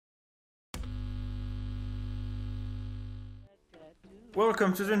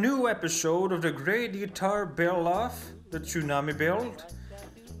Welcome to the new episode of the great guitar build off, the Tsunami build.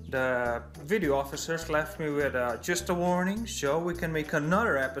 The video officers left me with just a warning so we can make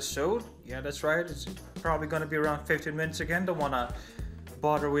another episode. Yeah, that's right, it's probably gonna be around 15 minutes again. Don't wanna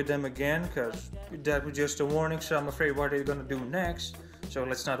bother with them again because that was just a warning, so I'm afraid what they're gonna do next. So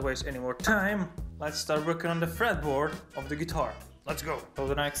let's not waste any more time. Let's start working on the fretboard of the guitar. Let's go. So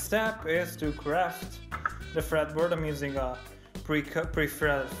the next step is to craft the fretboard. I'm using a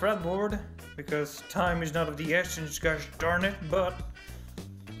pre-fretted fretboard because time is not of the essence, gosh darn it. But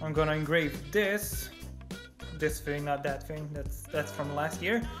I'm gonna engrave this thing, not that thing, that's from last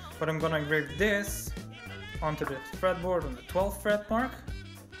year. But I'm gonna engrave this onto the fretboard on the 12th fret mark.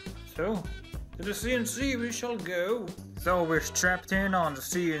 So to the CNC we shall go. So we're strapped in on the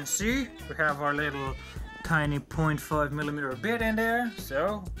CNC. We have our little tiny 0.5mm bit in there,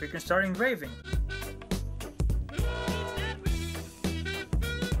 so we can start engraving.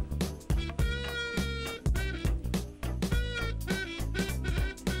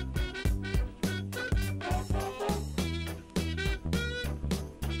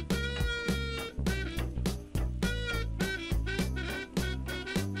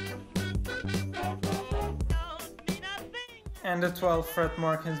 And the 12th fret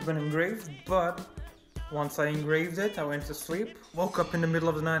mark has been engraved, but once I engraved it, I went to sleep, woke up in the middle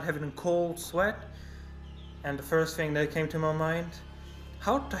of the night having a cold sweat, and the first thing that came to my mind,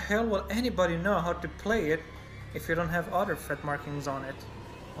 how the hell will anybody know how to play it if you don't have other fret markings on it?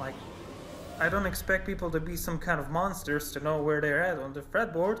 Like, I don't expect people to be some kind of monsters to know where they're at on the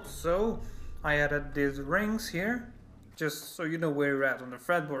fretboard, so I added these rings here, just so you know where you're at on the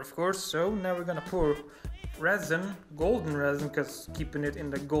fretboard, of course. So now we're gonna pour resin, golden resin, because keeping it in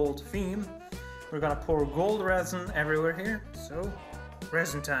the gold theme. We're gonna pour gold resin everywhere here, so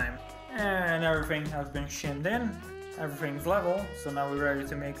resin time. And everything has been shimmed in, everything's level, so now we're ready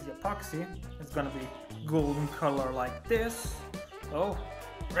to make the epoxy. It's gonna be golden color like this, so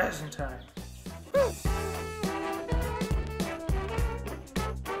resin time. Woo!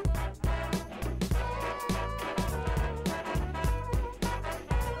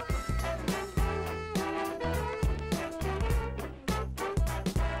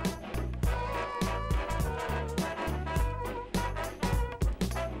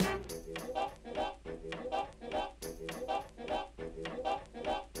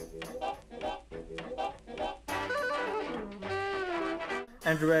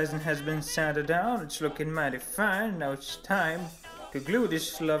 And the resin has been sanded down, it's looking mighty fine. Now it's time to glue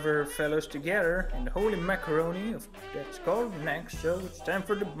these lover fellows together in the holy macaroni of that's called next, so it's time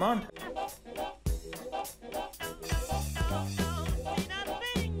for the bond.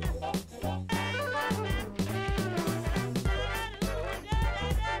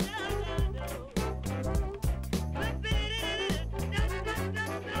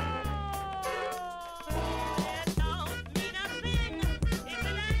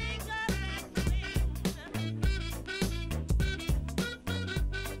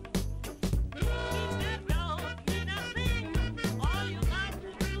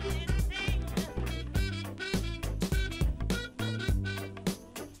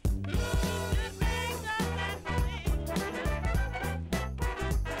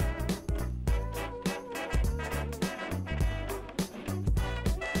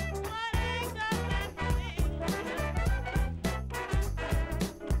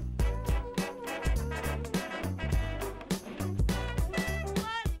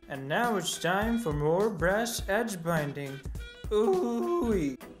 And now it's time for more brass edge binding.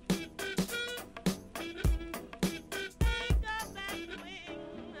 Ooh-wee.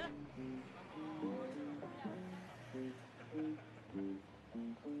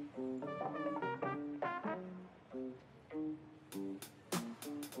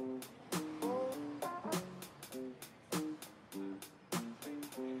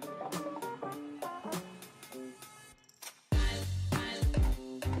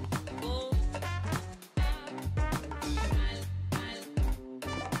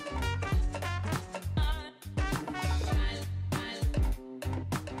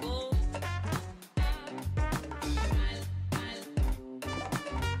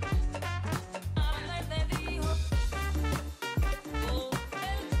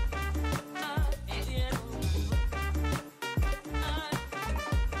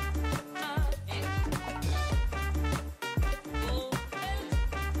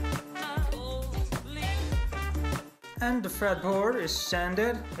 And the fretboard is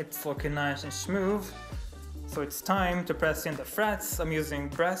sanded, it's looking nice and smooth. So it's time to press in the frets. I'm using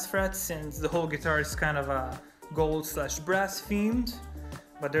brass frets since the whole guitar is kind of a gold/brass themed.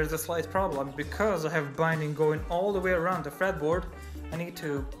 But there's a slight problem. Because I have binding going all the way around the fretboard, I need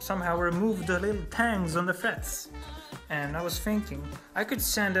to somehow remove the little tangs on the frets. And I was thinking, I could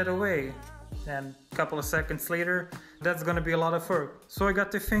sand that away. And a couple of seconds later, that's gonna be a lot of work. So I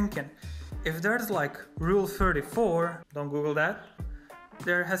got to thinking, if there's like rule 34, don't Google that,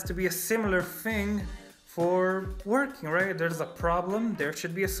 there has to be a similar thing for working, right? There's a problem, there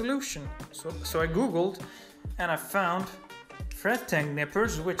should be a solution. So I Googled and I found fret tang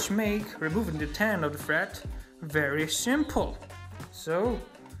nippers, which make removing the tang of the fret very simple. So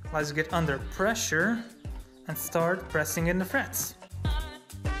let's get under pressure and start pressing in the frets.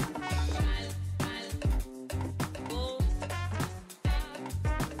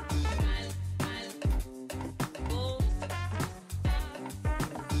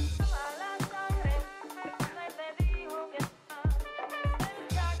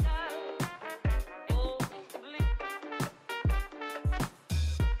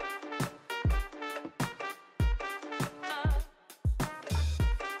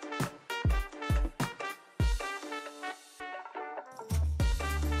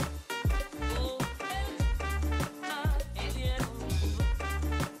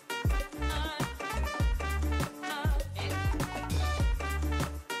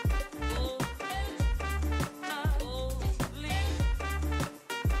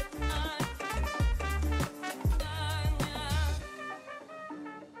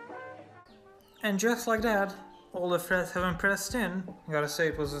 And just like that, all the frets have been pressed in. I gotta say,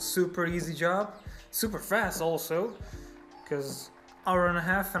 it was a super easy job, super fast also, because hour and a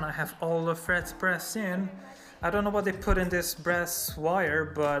half and I have all the frets pressed in. I don't know what they put in this brass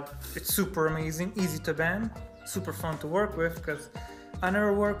wire, but it's super amazing, easy to bend, super fun to work with, because I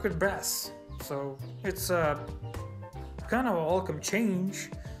never worked with brass. So it's a kind of a welcome change,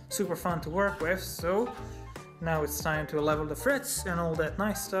 super fun to work with. So now it's time to level the frets and all that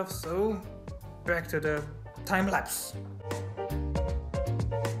nice stuff. So back to the time lapse.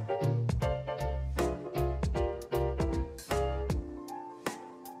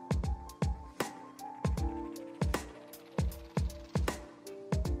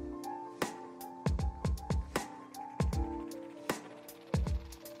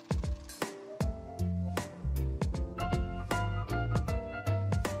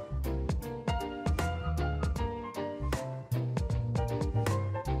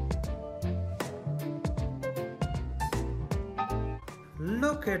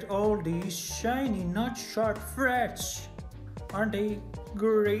 Look at all these shiny, not sharp frets. Aren't they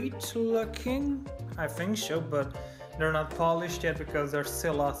great looking? I think so, but they're not polished yet because there's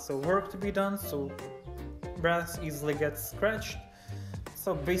still lots of work to be done, so brass easily gets scratched.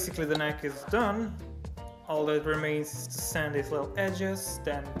 So basically the neck is done. All that remains is to sand these little edges,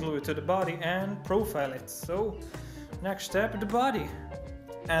 then glue it to the body and profile it. So next step, the body.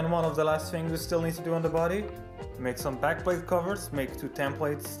 And one of the last things we still need to do on the body, make some backplate covers, make two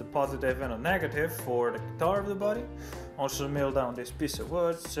templates, the positive and a negative for the guitar of the body. Also mill down this piece of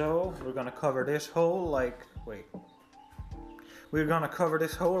wood, so we're gonna cover this hole like, we're gonna cover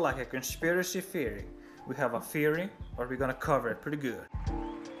this hole like a conspiracy theory. We have a theory, but we're gonna cover it pretty good.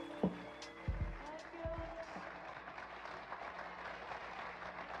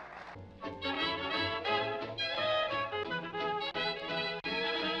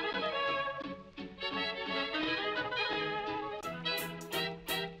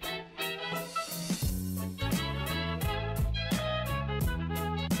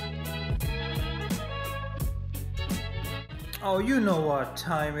 Oh, you know what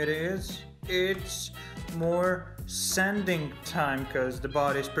time it is. It's more sanding time because the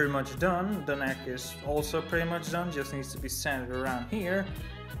body is pretty much done. The neck is also pretty much done, just needs to be sanded around here.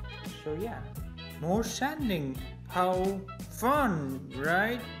 So yeah, more sanding. How fun,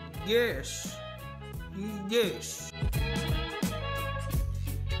 right? Yes. Yes.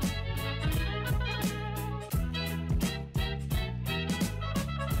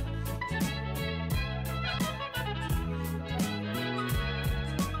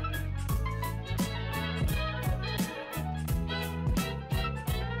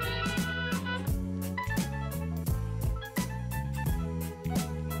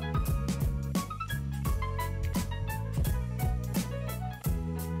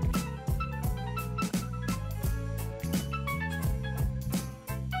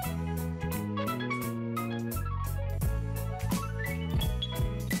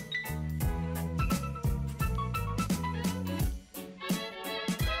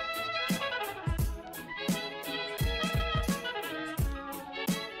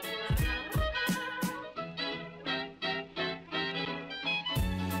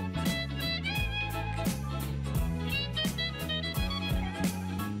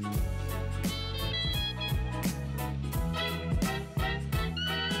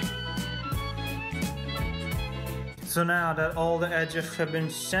 So now that all the edges have been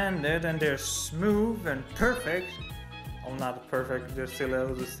sanded and they're smooth and perfect, well, not perfect, there's still a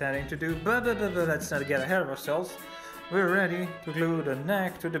little sanding to do, but let's not get ahead of ourselves. We're ready to glue the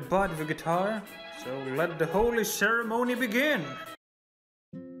neck to the body of the guitar, so let the holy ceremony begin!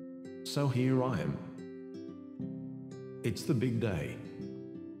 So here I am. It's the big day.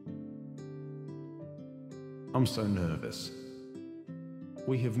 I'm so nervous.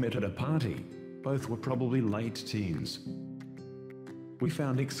 We have met at a party. Both were probably late teens. We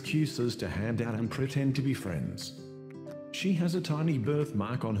found excuses to hand out and pretend to be friends. She has a tiny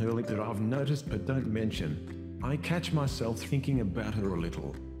birthmark on her lip that I've noticed but don't mention. I catch myself thinking about her a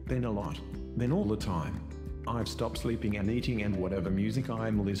little, then a lot, then all the time. I've stopped sleeping and eating, and whatever music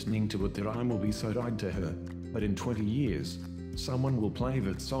I'm listening to at the time will be so tied to her. But in 20 years, someone will play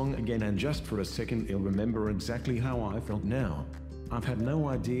that song again, and just for a second he'll remember exactly how I felt now. I've had no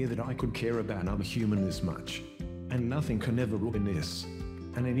idea that I could care about another human this much. And nothing can ever ruin this.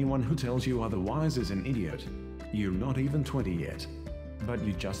 And anyone who tells you otherwise is an idiot. You're not even 20 yet. But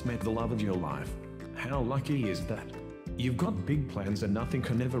you just met the love of your life. How lucky is that? You've got big plans, and nothing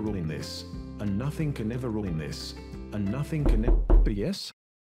can ever ruin this. And nothing can ever ruin this. And nothing can ever... Yes?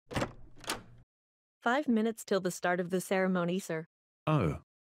 5 minutes till the start of the ceremony, sir. Oh.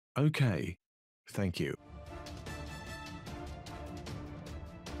 Okay. Thank you.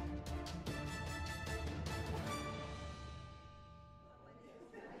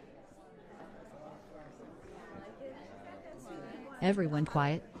 Everyone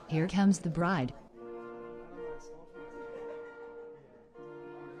quiet, here comes the bride.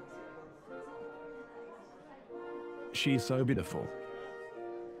 She's so beautiful.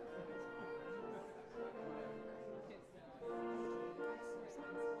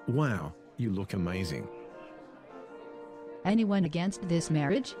 Wow, you look amazing. Anyone against this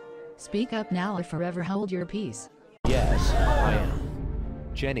marriage? Speak up now or forever hold your peace. Yes, I am.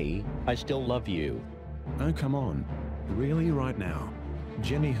 Jenny, I still love you. Oh, come on. Really, right now?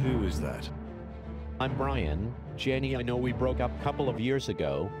 Jenny, who is that? I'm Brian. Jenny, I know we broke up a couple of years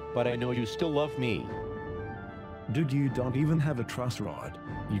ago, but I know you still love me. Dude, you don't even have a truss rod.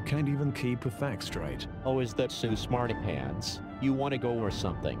 You can't even keep a fact straight. Oh, is that so smarty pants? You want to go or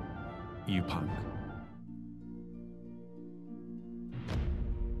something? You punk.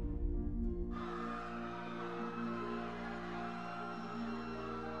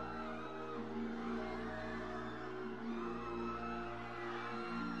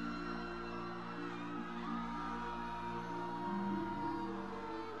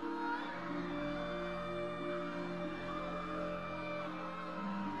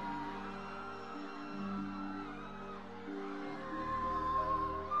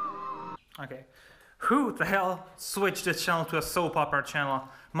 Okay. Who the hell switched this channel to a soap opera channel?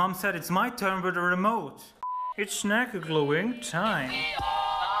 Mom said it's my turn with the remote. It's snack gluing time.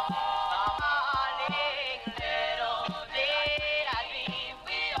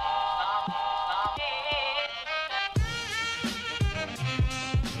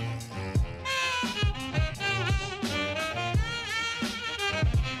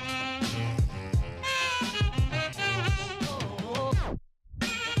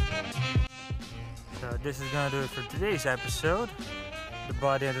 So this is gonna do it for today's episode. The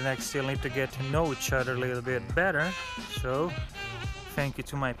body and the neck still need to get to know each other a little bit better. So thank you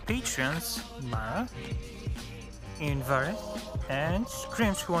to my patrons, Mara, Invar, and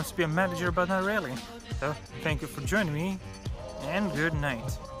Screams, who wants to be a manager but not really. So thank you for joining me, and good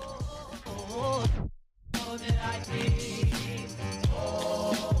night.